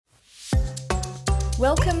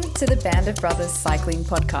Welcome to the Band of Brothers Cycling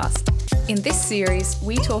Podcast. In this series,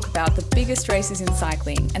 we talk about the biggest races in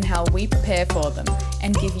cycling and how we prepare for them,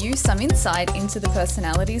 and give you some insight into the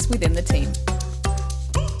personalities within the team.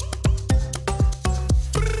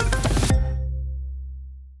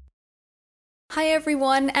 Hi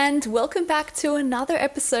everyone, and welcome back to another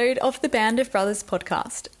episode of the Band of Brothers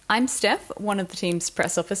podcast. I'm Steph, one of the team's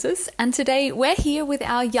press officers, and today we're here with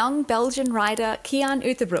our young Belgian rider Cian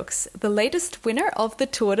Uijtdebroeks, the latest winner of the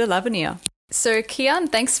Tour de l'Avenir. So Cian,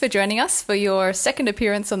 thanks for joining us for your second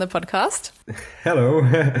appearance on the podcast. Hello.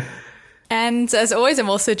 And as always, I'm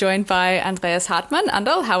also joined by Andreas Hartmann.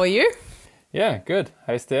 Andal, how are you? Yeah, good.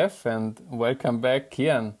 Hi Steph, and welcome back,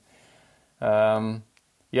 Cian.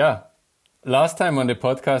 Last time on the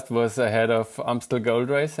podcast was ahead of Amstel Gold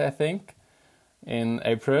Race, I think, in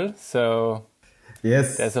April. So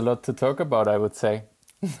yes, there's a lot to talk about, I would say.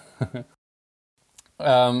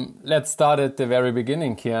 Let's start at the very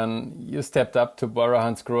beginning, Cian. You stepped up to BORA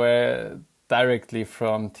hansgrohe directly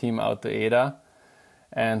from Team Uijtdebroeks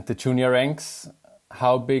and the junior ranks.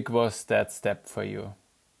 How big was that step for you?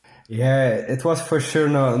 Yeah, it was for sure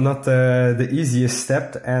not the easiest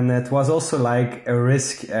step, and it was also like a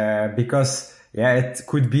risk because it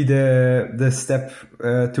could be the step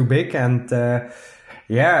too big, and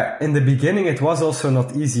in the beginning it was also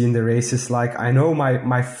not easy in the races. Like I know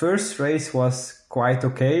my first race was quite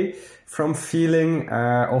okay from feeling,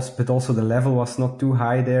 but also the level was not too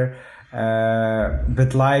high there.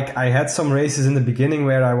 But like I had some races in the beginning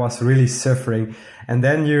where I was really suffering, and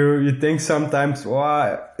then you think sometimes,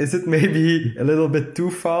 wow, is it maybe a little bit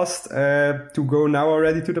too fast to go now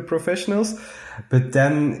already to the professionals? But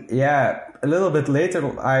then a little bit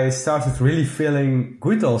later I started really feeling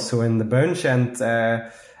good also in the bunch, and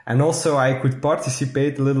also I could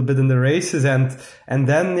participate a little bit in the races, and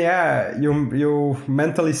then you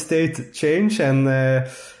mentally state change, and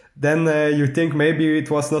then you think maybe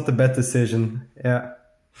it was not a bad decision. Yeah.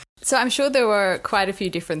 So I'm sure there were quite a few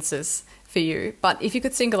differences for you, but if you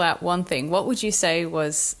could single out one thing, what would you say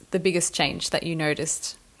was the biggest change that you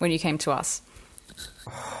noticed when you came to us?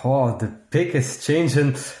 Oh, the biggest change,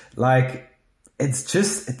 and like it's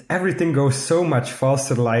just everything goes so much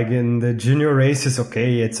faster. Like in the junior races,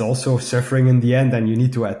 okay, it's also suffering in the end and you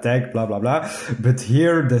need to attack, blah blah blah, but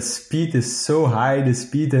here the speed is so high, the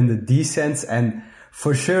speed and the descents, and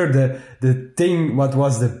for sure, the thing what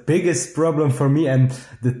was the biggest problem for me and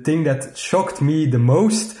the thing that shocked me the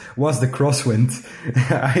most was the crosswind.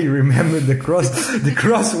 I remember the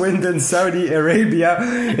crosswind in Saudi Arabia.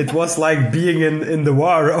 It was like being in the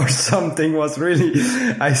war or something. Was really,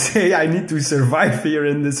 I say, I need to survive here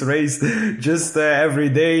in this race. Just every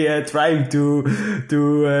day trying to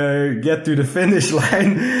get to the finish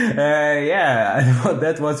line.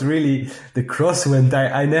 That was really the crosswind.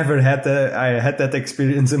 I never had I had that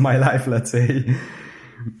experience in my life, let's say.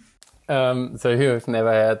 So you've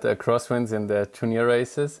never had crosswinds in the junior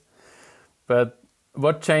races, but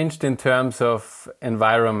what changed in terms of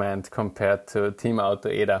environment compared to Team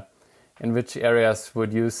Uijtdebroeks? In which areas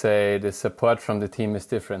would you say the support from the team is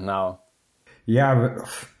different now? In our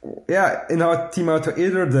Team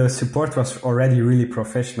Uijtdebroeks, the support was already really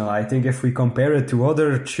professional. I think if we compare it to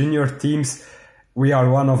other junior teams, we are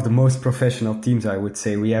one of the most professional teams, I would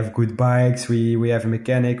say. We have good bikes, we have a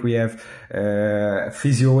mechanic, we have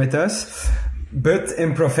physio with us. But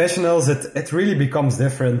in professionals, it really becomes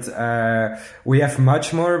different. We have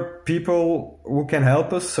much more people who can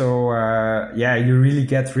help us. So, you really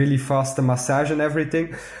get really fast the massage and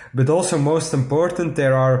everything. But also most important,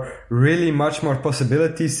 there are really much more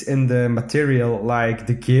possibilities in the material, like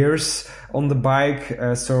the gears on the bike.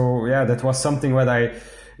 That was something that I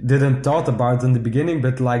didn't thought about in the beginning,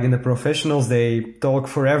 but like in the professionals, they talk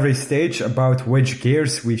for every stage about which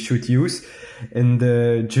gears we should use. In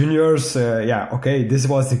the juniors, this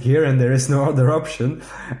was the gear and there is no other option.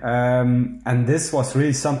 And this was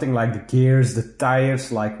really something like the gears, the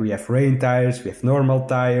tires, like we have rain tires, we have normal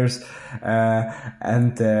tires, there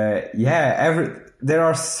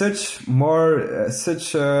are such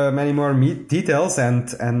many more details,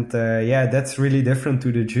 and that's really different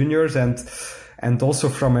to the juniors, and also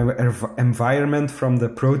from environment, from the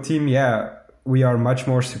pro team, we are much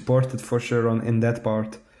more supported for sure in that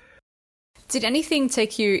part. Did anything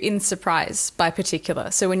take you in surprise by particular?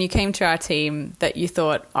 So when you came to our team that you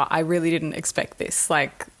thought, I really didn't expect this,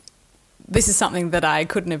 like this is something that I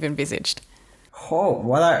couldn't have envisaged?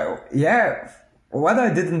 What I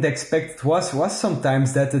didn't expect was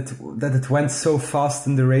sometimes that it went so fast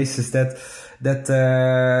in the races, that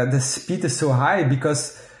the speed is so high,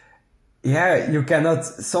 because you cannot,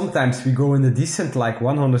 sometimes we go in a descent like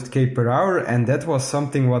 100k per hour, and that was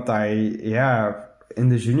something what in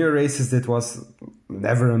the junior races, that was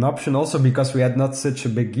never an option. Also because we had not such a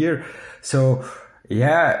big gear. So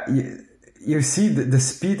yeah, you see the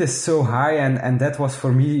speed is so high, and that was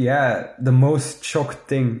for me, the most shocked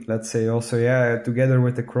thing, let's say. Also, together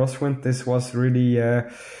with the crosswind, this was really,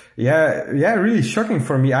 really shocking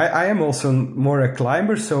for me. I am also more a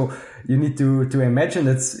climber, so you need to imagine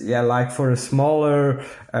it's, like for a smaller,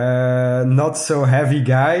 not so heavy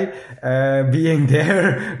guy, being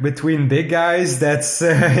there between big guys. That's,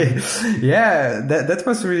 that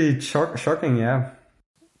was really shocking,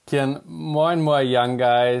 Cian, more and more young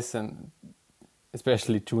guys, and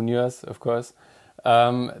especially juniors, of course,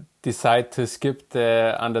 decide to skip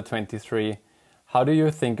the under 23. How do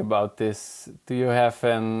you think about this? Do you have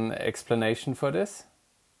an explanation for this?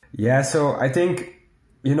 Yeah, so I think,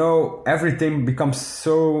 everything becomes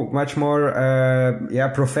so much more,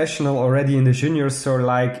 professional already in the juniors. So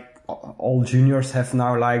like all juniors have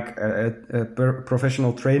now like a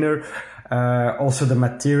professional trainer. Also the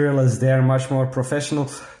material is there much more professional.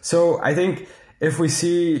 So I think if we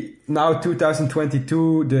see now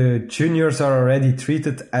 2022, the juniors are already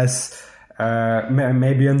treated as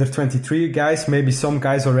maybe under 23 guys, maybe some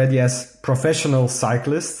guys already as professional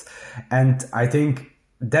cyclists. And I think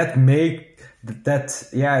that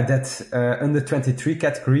under 23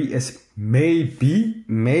 category is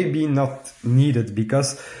maybe not needed,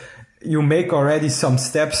 because you make already some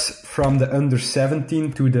steps from the under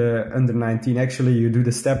 17 to the under 19. Actually, you do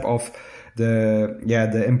the step of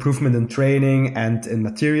the improvement in training and in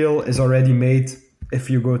material is already made if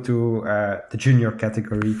you go to the junior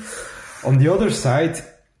category. On the other side,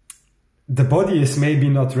 the body is maybe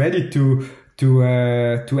not ready to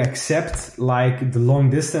accept like the long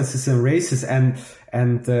distances in races and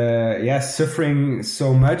suffering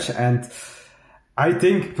so much. And I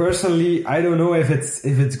think personally, I don't know if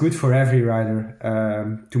it's good for every rider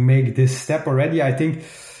to make this step already. I think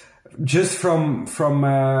just from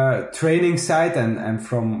training side and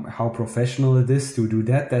from how professional it is to do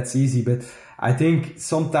that's easy. But I think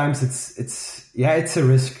sometimes it's a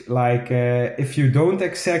risk. Like if you don't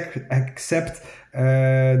accept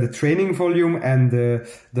the training volume and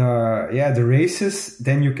the races,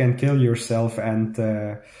 then you can kill yourself. And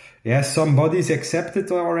some bodies accept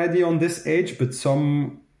it already on this age, but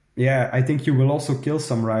some, I think you will also kill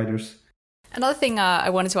some riders. Another thing I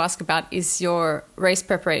wanted to ask about is your race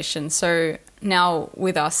preparation. So now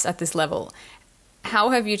with us at this level, how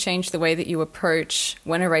have you changed the way that you approach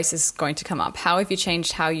when a race is going to come up? How have you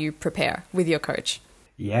changed how you prepare with your coach?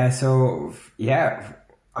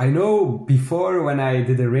 I know before, when I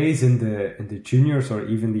did a race in the juniors or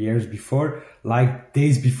even the years before, like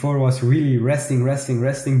days before was really resting,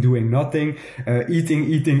 doing nothing,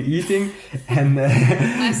 eating. And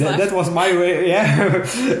that was my way.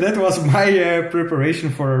 That was my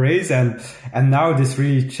preparation for a race. And now this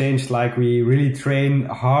really changed. Like we really train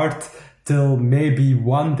hard till maybe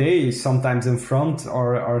one day, sometimes in front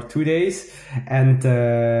or 2 days. And,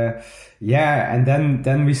 and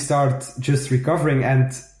then we start just recovering.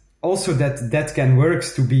 And also that can work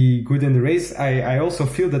to be good in the race. I also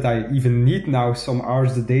feel that I even need now some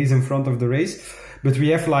hours the days in front of the race, but we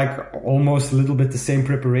have like almost a little bit the same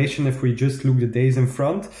preparation if we just look the days in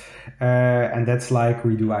front. And that's like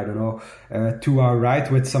we do, 2-hour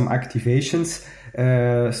ride with some activations.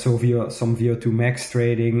 So some VO2 max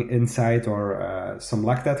training inside or some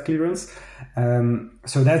lactate clearance.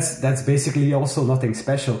 So that's basically also nothing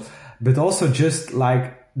special, but also just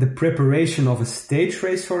like the preparation of a stage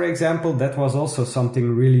race, for example, that was also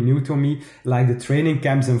something really new to me. Like the training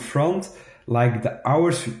camps in front, like the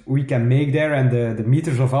hours we can make there and the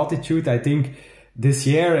meters of altitude. I think this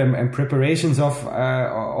year and preparations of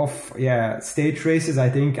stage races, I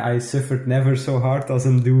think I suffered never so hard as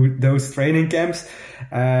in those training camps.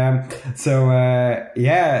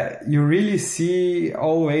 You really see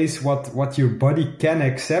always what your body can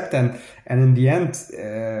accept, and in the end,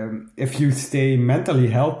 if you stay mentally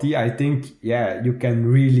healthy, I think you can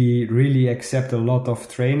really accept a lot of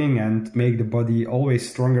training and make the body always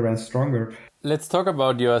stronger and stronger. Let's talk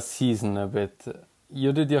about your season a bit.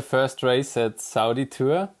 You did your first race at Saudi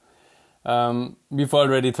Tour. We've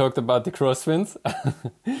already talked about the crosswinds.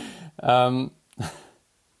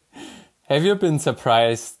 Have you been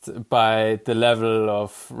surprised by the level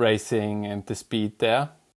of racing and the speed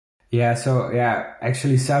there?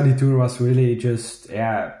 Actually Saudi Tour was really just,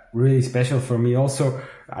 really special for me. Also,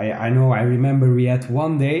 I remember we had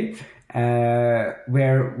one day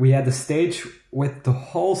where we had a stage with the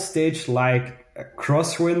whole stage like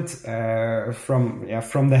crosswind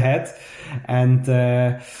from the head, and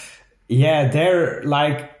yeah, they're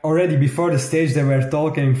like already before the stage they were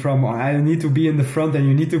talking from, I need to be in the front and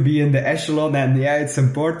you need to be in the echelon, and yeah, it's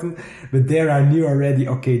important. But there I knew already,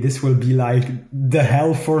 okay, this will be like the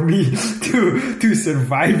hell for me to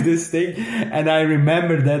survive this thing. And I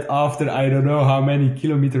remember that after, I don't know how many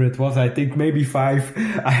kilometers it was, I think maybe 5,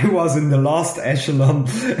 I was in the last echelon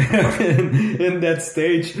in that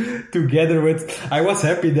stage together with, I was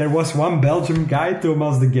happy there was one Belgian guy,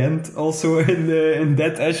 Thomas de Gent, also in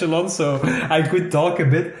that echelon, so I could talk a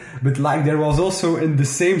bit. But like there was also in the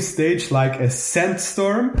same stage like a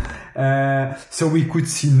sandstorm, so we could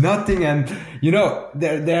see nothing. And you know,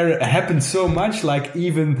 there happened so much, like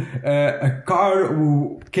even a car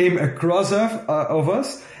who came across of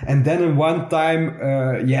us, and then in one time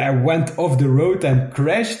went off the road and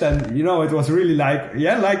crashed. And you know, it was really like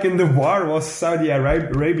in the war was Saudi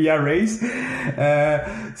Arabia race. That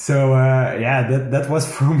was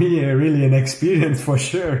for me really an experience for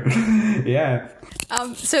sure. Yeah.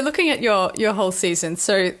 So looking at your whole season,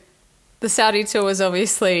 so the Saudi tour was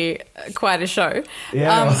obviously quite a show.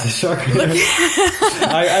 Yeah, it was a shock.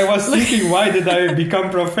 I was thinking, why did I become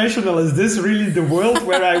professional? Is this really the world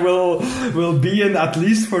where I will be in at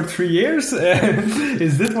least for 3 years?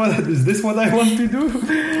 Is this what I want to do?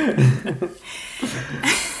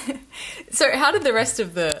 So how did the rest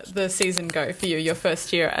of the season go for you, your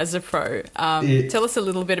first year as a pro? Tell us a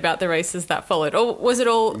little bit about the races that followed. Or was it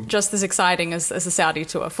all just as exciting as the Saudi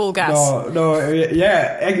tour, full gas?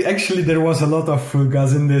 Actually there was a lot of full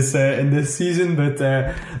gas in this season, but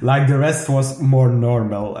like the rest was more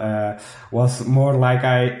normal, was more like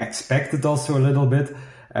I expected also a little bit.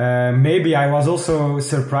 Maybe I was also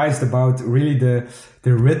surprised about really the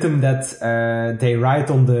rhythm that they ride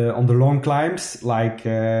on the long climbs, like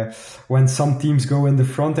when some teams go in the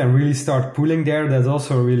front and really start pulling there. That's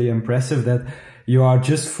also really impressive that you are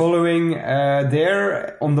just following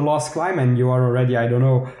there on the last climb and you are already, I don't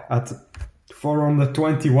know, at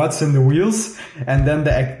 420 watts in the wheels, and then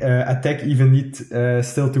the attack even need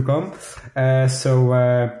still to come.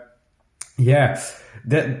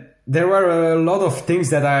 There were a lot of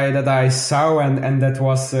things that I saw and that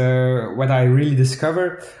was what I really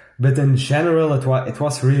discovered. But in general, it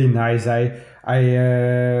was really nice.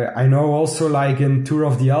 I know also, like in Tour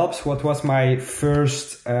of the Alps, what was my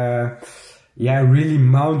first really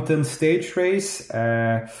mountain stage race.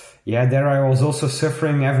 There I was also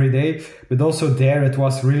suffering every day, but also there it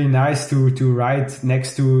was really nice to ride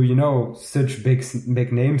next to, you know, such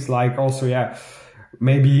big names, like also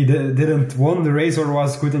maybe he didn't won the race or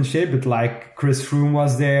was good in shape, but like Chris Froome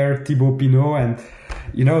was there, Thibaut Pinot, and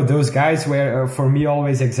you know, those guys were for me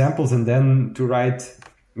always examples. And then to ride,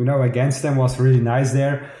 you know, against them was really nice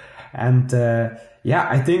there. And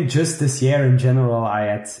I think just this year in general, I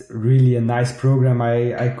had really a nice program.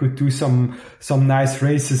 I could do some nice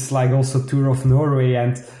races, like also Tour of Norway,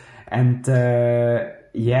 and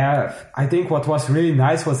I think what was really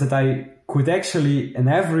nice was that I could actually in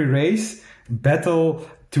every race battle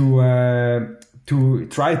to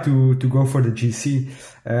try to go for the GC.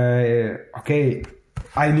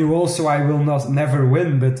 I knew also I will never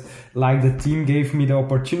win, but like the team gave me the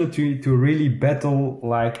opportunity to really battle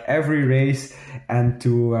like every race and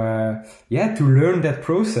to learn that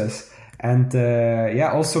process. And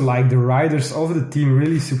also like the riders of the team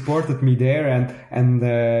really supported me there and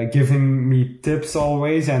giving me tips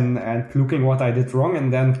always and looking what I did wrong.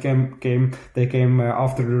 And then they came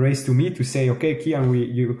after the race to me to say, okay, Cian,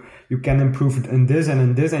 you can improve in this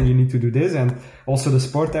and you need to do this. And also the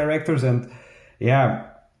sport directors, and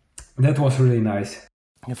that was really nice.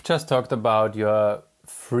 You've just talked about your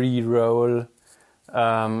free role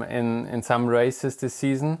in some races this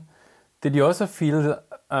season. Did you also feel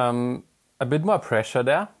a bit more pressure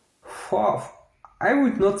there? I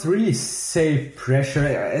would not really say pressure.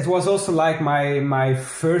 It was also like my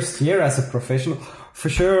first year as a professional. For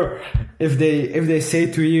sure, if they say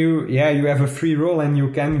to you, you have a free role and you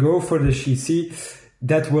can go for the GC,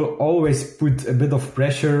 that will always put a bit of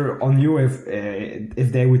pressure on you.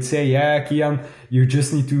 If they would say, Cian, you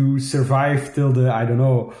just need to survive till the, I don't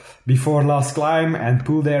know, before last climb and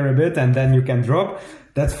pull there a bit and then you can drop.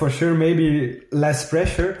 That's for sure maybe less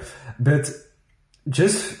pressure. But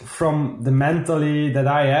just from the mentally that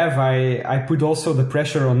I have, I put also the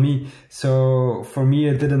pressure on me. So for me,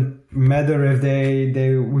 it didn't matter if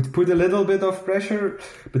they would put a little bit of pressure,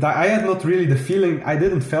 but I had not really the feeling, I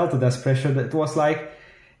didn't felt it as pressure. It was like,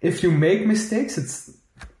 if you make mistakes,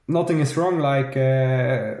 nothing is wrong. Like,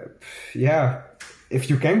 if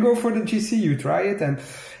you can go for the GC, you try it. And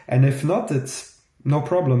if not, no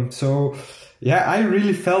problem. So yeah, I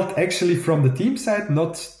really felt actually from the team side,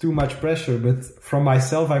 not too much pressure, but from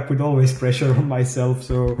myself, I put always pressure on myself.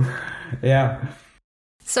 So yeah.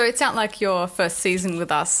 So it sounds like your first season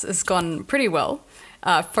with us has gone pretty well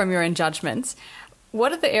from your own judgments.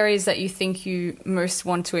 What are the areas that you think you most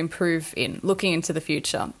want to improve in looking into the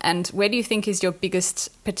future? And where do you think is your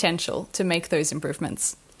biggest potential to make those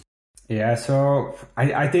improvements? Yeah, so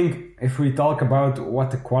I think if we talk about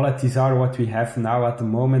what the qualities are, what we have now at the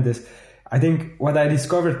moment is, I think what I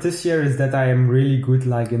discovered this year is that I am really good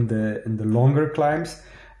like in the longer climbs.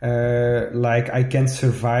 Like I can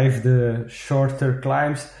survive the shorter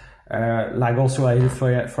climbs. Like also I did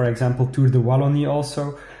for example Tour de Wallonie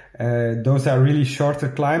also. Those are really shorter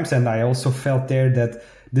climbs, and I also felt there that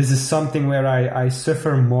this is something where I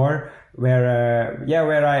suffer more, where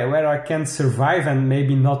I can survive and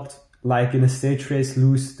maybe not like in a stage race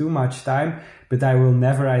lose too much time, but I will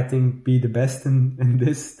never, I think, be the best in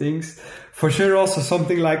these things. For sure, also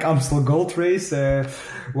something like Amstel Gold Race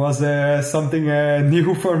was something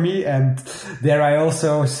new for me, and there I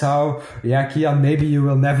also saw, Cian, maybe you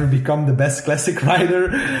will never become the best classic rider.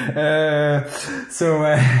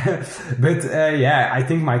 I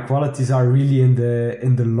think my qualities are really in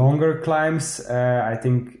the longer climbs. I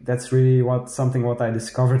think that's really what I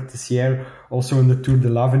discovered this year. Also in the Tour de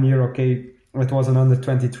l'Avenir, okay, it was an under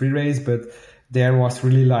 23 race, but there was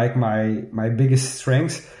really like my biggest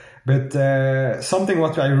strength. But something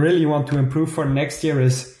what I really want to improve for next year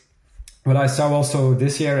is what I saw also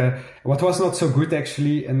this year. What was not so good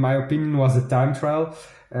actually, in my opinion, was the time trial.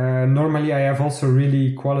 Normally I have also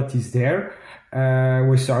really qualities there.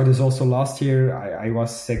 We saw this also last year. I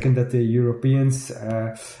was second at the Europeans,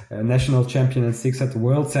 national champion and sixth at the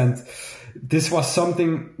Worlds, and this was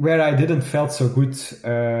something where I didn't felt so good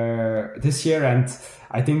this year, and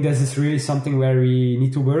I think this is really something where we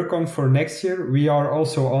need to work on for next year. We are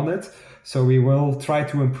also on it, so we will try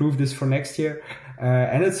to improve this for next year.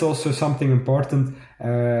 And it's also something important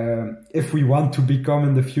if we want to become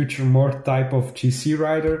in the future more type of GC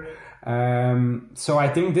rider. So I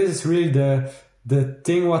think this is really the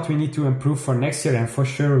thing what we need to improve for next year, and for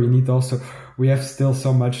sure we have still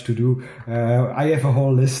so much to do. I have a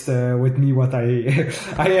whole list with me what I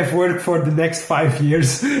have worked for the next 5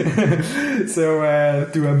 years so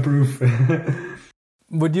to improve.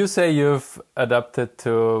 Would you say you've adapted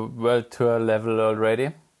to World Tour level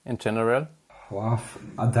already in general? Wow,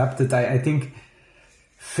 adapted. I think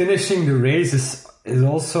finishing the race is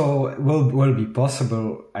also will be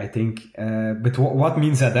possible, I think. But what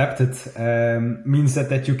means adapted? Means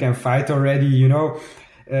that you can fight already,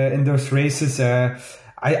 in those races.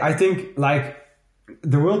 I think like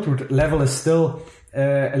the World Tour level is still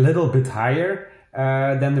a little bit higher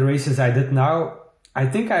than the races I did now. I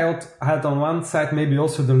think I had on one side maybe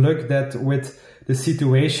also the luck that with the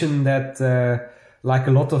situation that like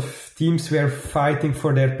a lot of teams were fighting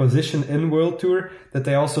for their position in World Tour, that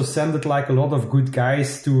they also sent like a lot of good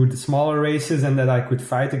guys to the smaller races and that I could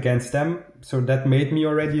fight against them. So that made me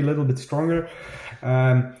already a little bit stronger.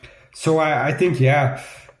 So I think,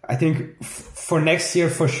 for next year,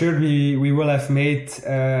 for sure, we will have made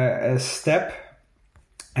a step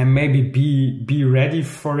and maybe be ready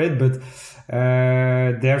for it. But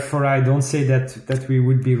therefore, I don't say that we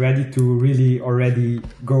would be ready to really already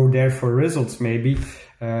go there for results. Maybe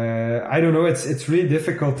I don't know. It's really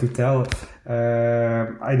difficult to tell.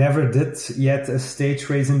 I never did yet a stage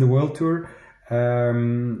race in the World Tour,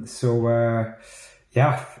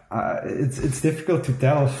 it's difficult to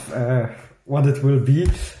tell what it will be.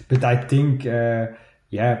 But I think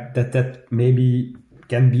that maybe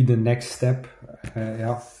can be the next step.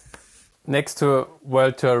 Next to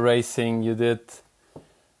World Tour racing, you did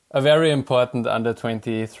a very important under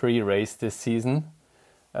 23 race this season,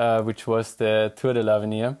 which was the Tour de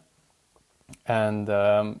l'Avenir, and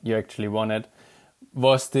you actually won it.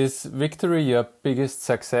 Was this victory your biggest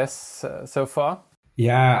success so far?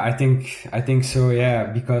 Yeah, I think so. Yeah,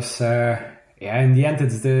 because in the end,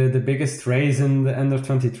 it's the biggest race in the under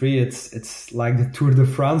 23. It's like the Tour de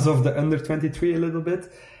France of the under 23 a little bit,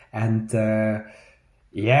 and.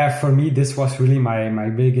 For me, this was really my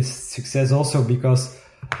biggest success also because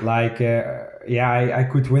I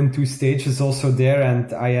could win 2 stages also there,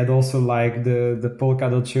 and I had also like the polka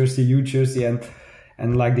dot jersey, U jersey and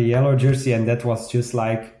like the yellow jersey, and that was just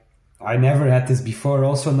like, I never had this before,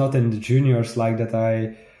 also not in the juniors like that.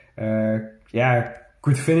 I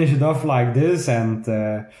could finish it off like this, and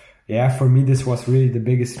for me this was really the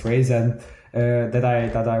biggest race and that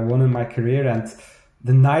I won in my career. And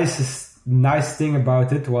the nice thing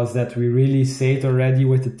about it was that we really stayed already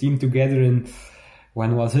with the team together in,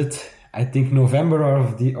 when was it? I think November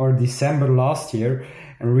or December last year,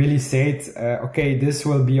 and really said, okay, this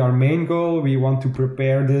will be our main goal. We want to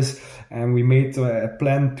prepare this, and we made a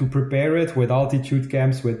plan to prepare it with altitude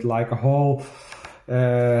camps, with like a whole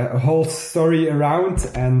story around.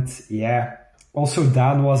 And yeah, also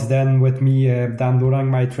Dan was then with me, Dan Lorang,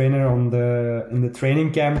 my trainer, in the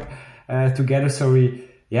training camp together. So we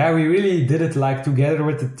really did it like together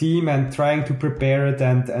with the team and trying to prepare it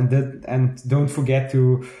and don't forget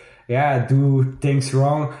to do things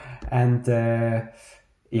wrong and to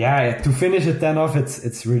finish it then off,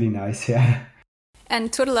 it's really nice. Yeah.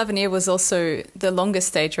 And Tour de l'Avenir was also the longest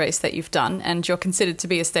stage race that you've done, and you're considered to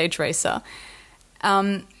be a stage racer.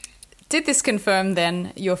 Did this confirm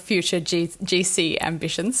then your future GC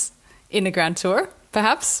ambitions in the Grand Tour,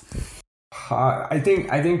 perhaps? I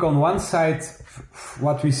think on one side,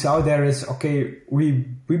 what we saw there is, okay, we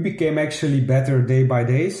became actually better day by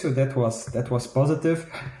day, so that was positive.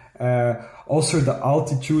 Also, the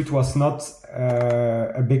altitude was not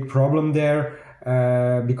a big problem there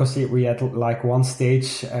because we had like one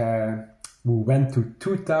stage we went to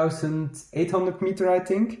 2,800 meter, I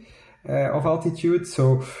think, of altitude.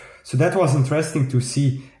 So that was interesting to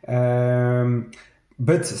see.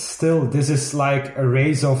 But still, this is like a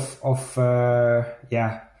race of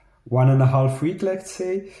 1.5 week, let's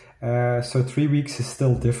say. So 3 weeks is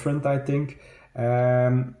still different, I think.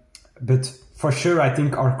 But for sure, I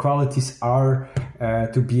think our qualities are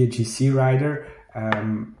to be a GC rider.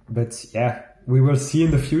 But yeah, we will see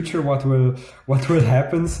in the future what will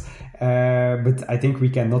happen. But I think we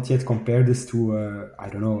cannot yet compare this to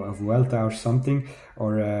a Vuelta or something,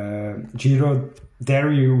 or Giro.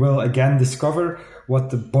 There you will again discover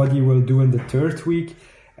what the body will do in the third week.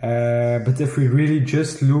 But if we really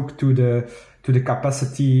just look to the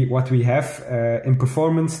capacity what we have in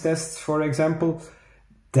performance tests, for example,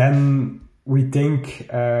 then we think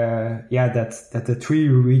that the 3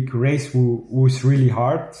 week race was really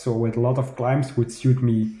hard, so with a lot of climbs would suit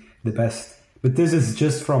me the best. But this is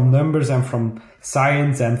just from numbers and from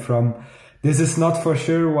science, and from this is not for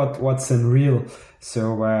sure what's unreal.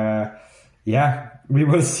 So we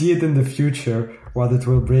will see it in the future what it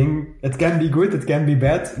will bring. It can be good, it can be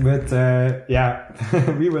bad, but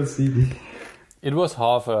we will see. It was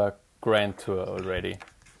half a Grand Tour already.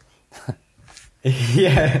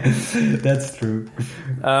 Yeah, that's true.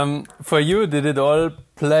 For you, did it all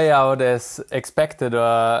play out as expected,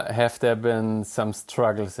 or have there been some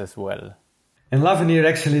struggles as well? In l'Avenir,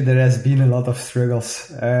 actually, there has been a lot of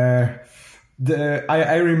struggles. I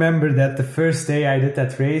remember that the first day I did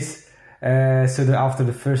that race, after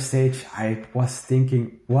the first stage, I was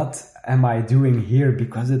thinking, what am I doing here?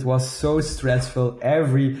 Because it was so stressful.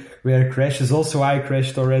 Everywhere crashes. Also, I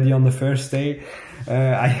crashed already on the first day.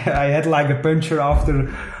 I had like a puncture after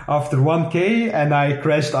 1K, and I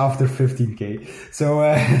crashed after 15K. So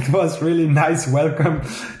it was really nice welcome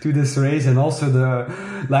to this race. And also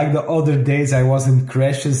the other days I was in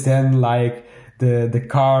crashes, then like the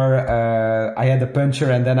car, I had a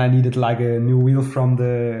puncture, and then I needed like a new wheel from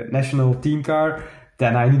the national team car.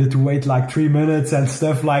 Then I needed to wait like 3 minutes and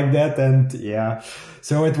stuff like that. And yeah,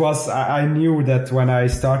 so it was, I knew that when I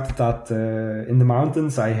started that in the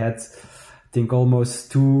mountains, I had, I think,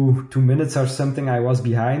 almost two minutes or something I was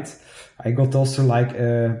behind. I got also like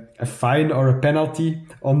a fine or a penalty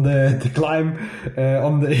on the climb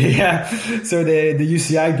So the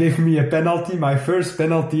UCI gave me a penalty, my first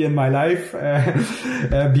penalty in my life,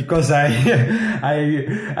 because I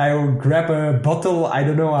grab a bottle, I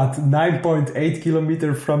don't know, at 9.8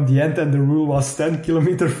 kilometers from the end, and the rule was 10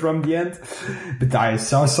 kilometers from the end. But I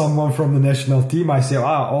saw someone from the national team. I say,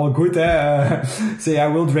 all good. Say I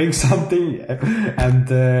will drink something, and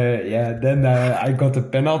then I got a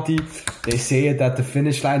penalty. They say it at the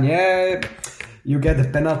finish line, you get a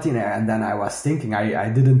penalty. And then I was thinking, I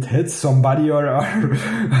didn't hit somebody or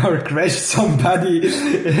crash somebody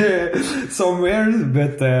somewhere.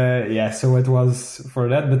 But so it was for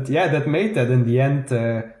that. But that made that in the end,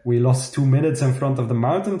 we lost 2 minutes in front of the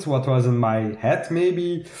mountains. What was in my head,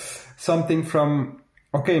 maybe something from,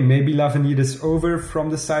 okay, maybe l'Avenir is over from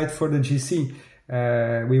the side for the GC.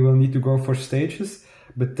 We will need to go for stages.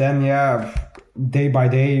 But then, day by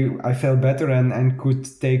day, I felt better and could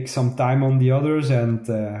take some time on the others. And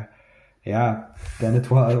then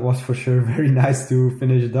it was for sure very nice to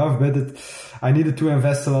finish it off. But I needed to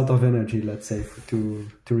invest a lot of energy, let's say, to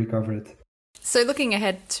recover it. So looking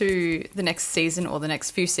ahead to the next season or the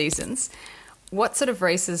next few seasons, what sort of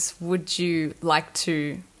races would you like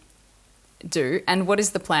to do? And what is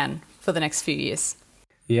the plan for the next few years?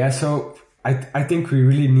 Yeah, so I think we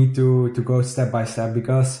really need to go step by step,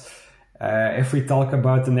 because if we talk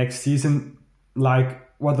about the next season, like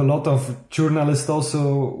what a lot of journalists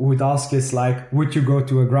also would ask is like, would you go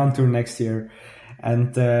to a Grand Tour next year?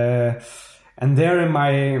 And there in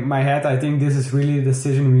my head, I think this is really a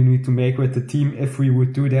decision we need to make with the team if we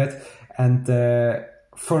would do that. And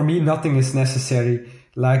for me, nothing is necessary.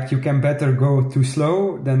 Like, you can better go too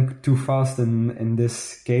slow than too fast in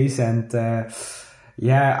this case. And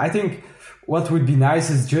I think what would be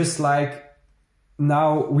nice is just like,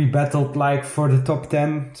 now we battled like for the top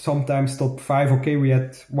 10, sometimes top 5. Okay, we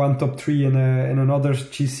had one top 3 in another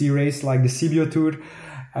GC race like the Sibio Tour.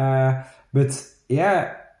 But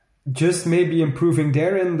yeah, just maybe improving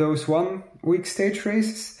there in those 1 week stage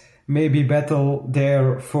races. Maybe battle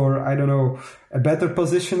there for, I don't know, a better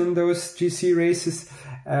position in those GC races.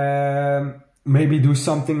 Maybe do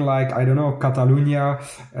something like, I don't know, Catalunya,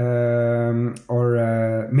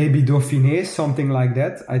 or maybe Dauphiné, something like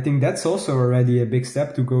that. I think that's also already a big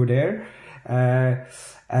step to go there.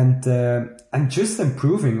 And just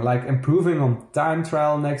improving on time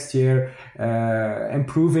trial next year,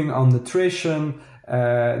 improving on nutrition,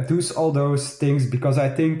 do all those things, because I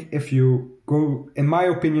think if you go, in my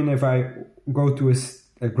opinion, if I go to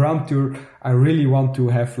a Grand Tour, I really want to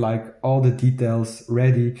have like all the details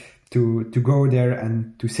ready to go there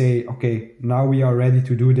and to say, okay, now we are ready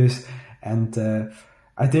to do this. And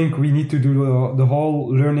I think we need to do the whole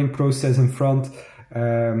learning process in front,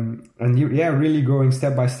 really going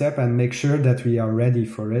step by step and make sure that we are ready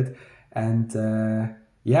for it. And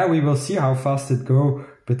we will see how fast it go.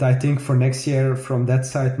 But I think for next year, from that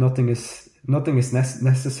side, nothing is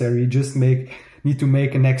necessary. Just need to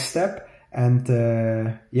make a next step, and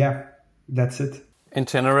that's it. In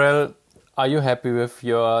general, are you happy with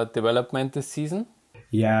your development this season?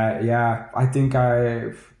 Yeah. I think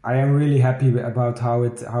I am really happy about how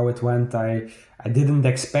it went. I didn't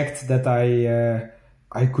expect that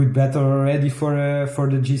I could battle already for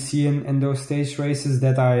the GC in those stage races,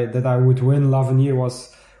 that I would win. L'Avenir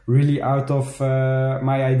was really out of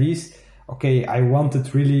my ideas. Okay, I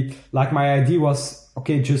wanted really, like, my idea was,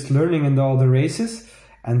 okay, just learning in all the races,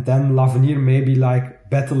 and then L'Avenir maybe like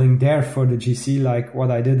battling there for the GC, like what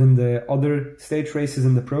I did in the other stage races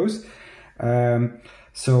in the pros. For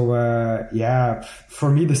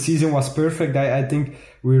me the season was perfect. I think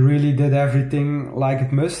we really did everything like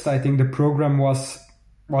it must. I think the program was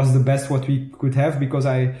the best what we could have, because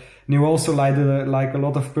I knew also like a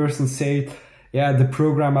lot of persons say, the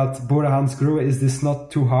program at BORA hansgrohe, is this not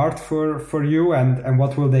too hard for you, and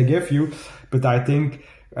what will they give you? But I think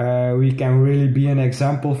we can really be an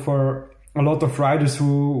example for a lot of riders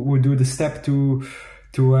who do the step to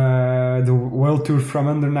the World Tour from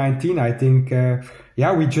under 19. I think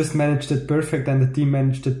we just managed it perfect, and the team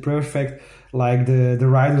managed it perfect, like the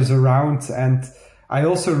riders around. And I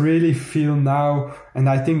also really feel now, and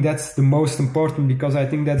I think that's the most important, because I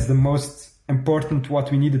think that's the most important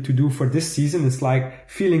what we needed to do for this season. It's like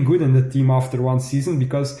feeling good in the team after one season,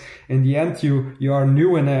 because in the end you are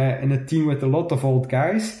new in a team with a lot of old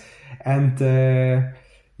guys, and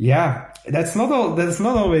that's not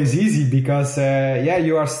always easy, because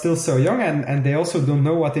you are still so young, and they also don't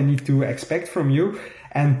know what they need to expect from you.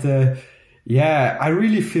 And I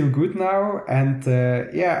really feel good now, and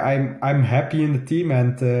I'm happy in the team,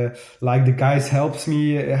 and like the guys help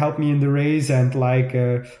me in the race, and like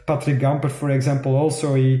Patrick Gamper, for example,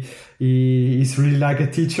 also he's really like a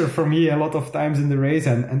teacher for me a lot of times in the race,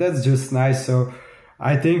 and that's just nice. So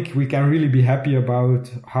I think we can really be happy about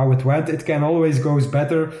how it went. It can always goes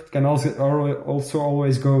better. It can also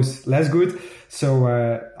always goes less good. So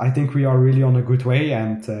I think we are really on a good way,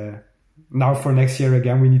 and now for next year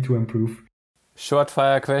again we need to improve. Short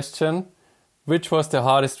fire question. Which was the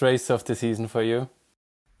hardest race of the season for you?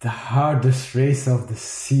 The hardest race of the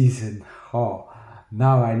season. Oh,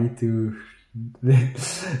 now I need to...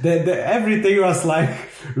 everything was like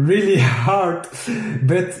really hard,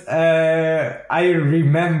 but I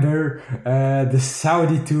remember the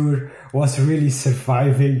Saudi tour was really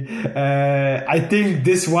surviving. I think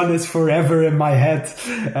this one is forever in my head.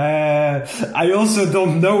 I also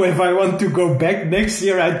don't know if I want to go back next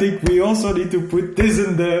year. I think we also need to put this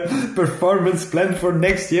in the performance plan for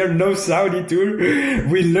next year. No Saudi tour.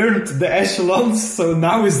 We learned the echelons, so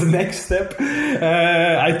now is the next step.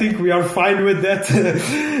 I think we are fine with that.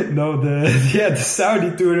 The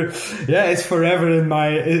Saudi tour, it's forever in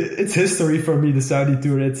it's history for me, the Saudi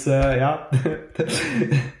tour. It's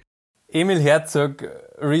Emil Herzog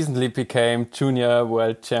recently became junior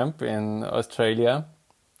world champ in Australia.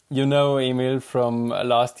 You know Emil from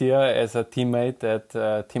last year as a teammate at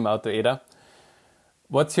Team Auto Eder.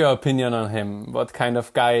 What's your opinion on him? What kind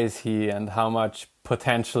of guy is he, and how much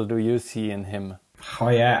potential do you see in him? Oh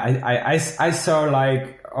yeah, I saw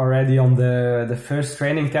like already on the first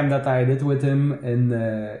training camp that I did with him in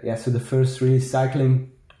so the first really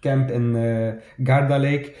cycling camp in Garda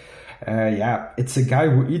Lake. It's a guy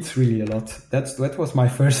who eats really a lot. That was my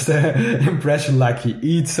first impression. Like, he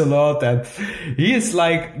eats a lot, and he is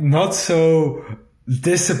like not so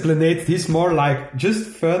disciplined. He's more like just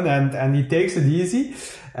fun, and he takes it easy.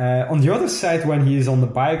 On the other side, when he is on the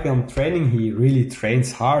bike on training, he really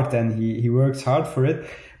trains hard and he works hard for it.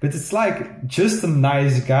 But it's like just a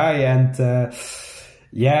nice guy, and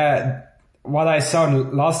what I saw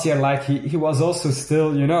last year, like he was also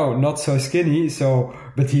still, not so skinny,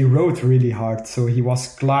 but he rode really hard. So he was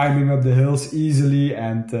climbing up the hills easily,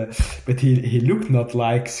 and but he looked not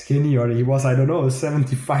like skinny, or he was, I don't know,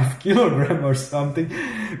 75 kilogram or something.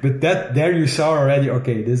 But there you saw already,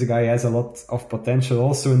 okay, this guy has a lot of potential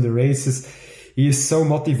also in the races. He is so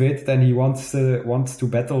motivated, and he wants to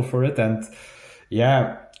battle for it. And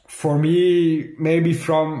for me, maybe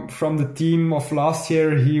from the team of last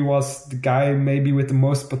year, he was the guy maybe with the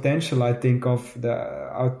most potential, I think, of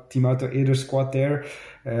our Team Auto Eder squad there.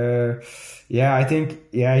 I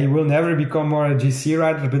think, he will never become more a GC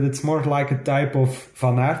rider, but it's more like a type of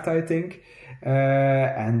Van Aert, I think.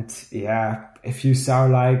 If you saw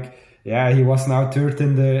he was now third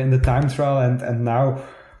in the time trial, and now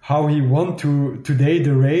how he won today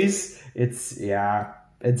the race,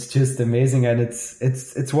 it's just amazing, and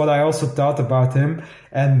it's what I also thought about him.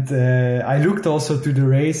 And I looked also to the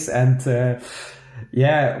race, and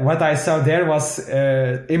what I saw there was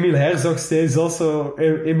Emil Herzog stays also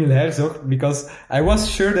Emil Herzog, because I was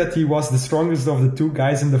sure that he was the strongest of the two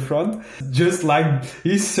guys in the front. Just like,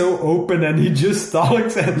 he's so open and he just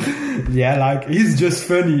talks, and he's just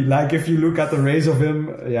funny. Like, if you look at the race of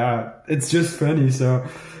him, it's just funny. So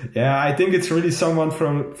I think it's really someone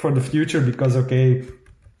for the future, because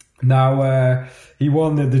now he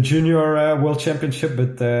won the junior world championship,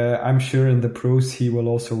 but I'm sure in the pros he will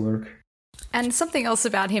also work. And something else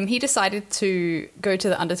about him, he decided to go to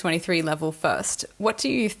the under-23 level first. What do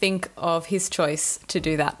you think of his choice to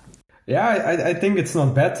do that? Yeah, I think it's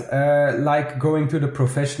not bad. Like, going to the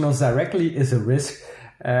professionals directly is a risk.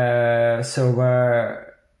 I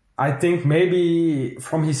think maybe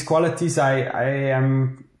from his qualities, I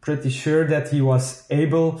am pretty sure that he was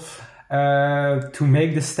able to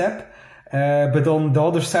make the step. But on the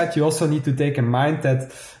other side, you also need to take in mind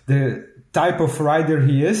that the type of rider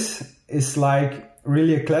he is like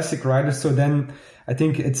really a classic rider. So then I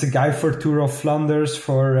think it's a guy for Tour of Flanders,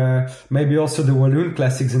 for maybe also the Walloon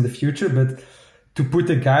Classics in the future. But to put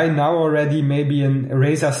a guy now already maybe in a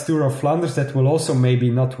race as Tour of Flanders, that will also maybe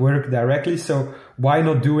not work directly. So why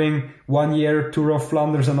not doing 1 year Tour of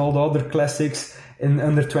Flanders and all the other classics in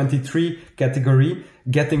under 23 category,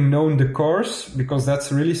 getting known the course, because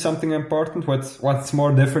that's really something important. What's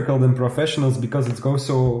more difficult than professionals, because it goes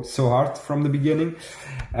so hard from the beginning.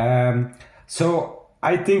 So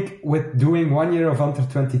I think with doing 1 year of under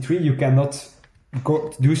 23, you cannot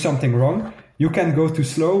do something wrong. You can go too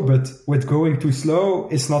slow, but with going too slow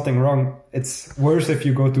is nothing wrong. It's worse if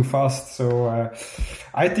you go too fast. So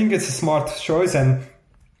I think it's a smart choice, and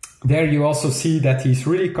there you also see that he's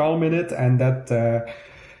really calm in it, and that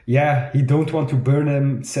he don't want to burn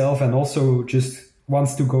himself, and also just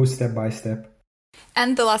wants to go step by step.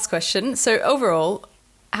 And the last question, so overall,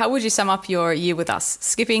 how would you sum up your year with us?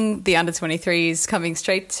 Skipping the under-23s, coming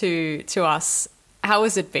straight to us, how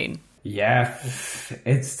has it been? Yeah,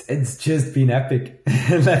 it's just been epic.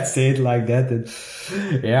 Let's say it like that.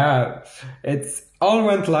 It's all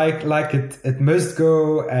went like it must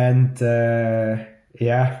go, and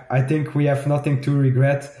I think we have nothing to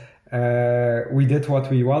regret. We did what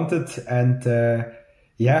we wanted, and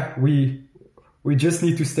we just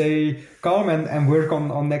need to stay calm and work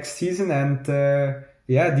on next season, and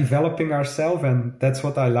developing ourselves, and that's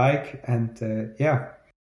what I like. And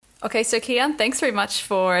Okay, so Cian, thanks very much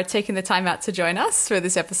for taking the time out to join us for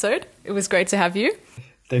this episode. It was great to have you.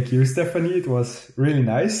 Thank you, Stephanie. It was really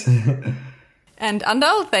nice. And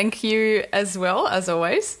Andal, thank you as well, as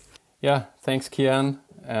always. Yeah, thanks, Cian.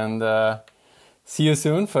 And see you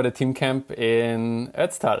soon for the team camp in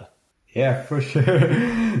Ötztal. Yeah, for sure.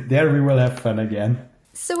 There we will have fun again.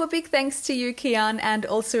 So a big thanks to you, Cian, and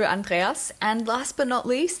also Andreas. And last but not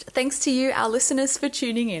least, thanks to you, our listeners, for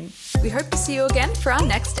tuning in. We hope to see you again for our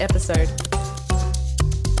next episode.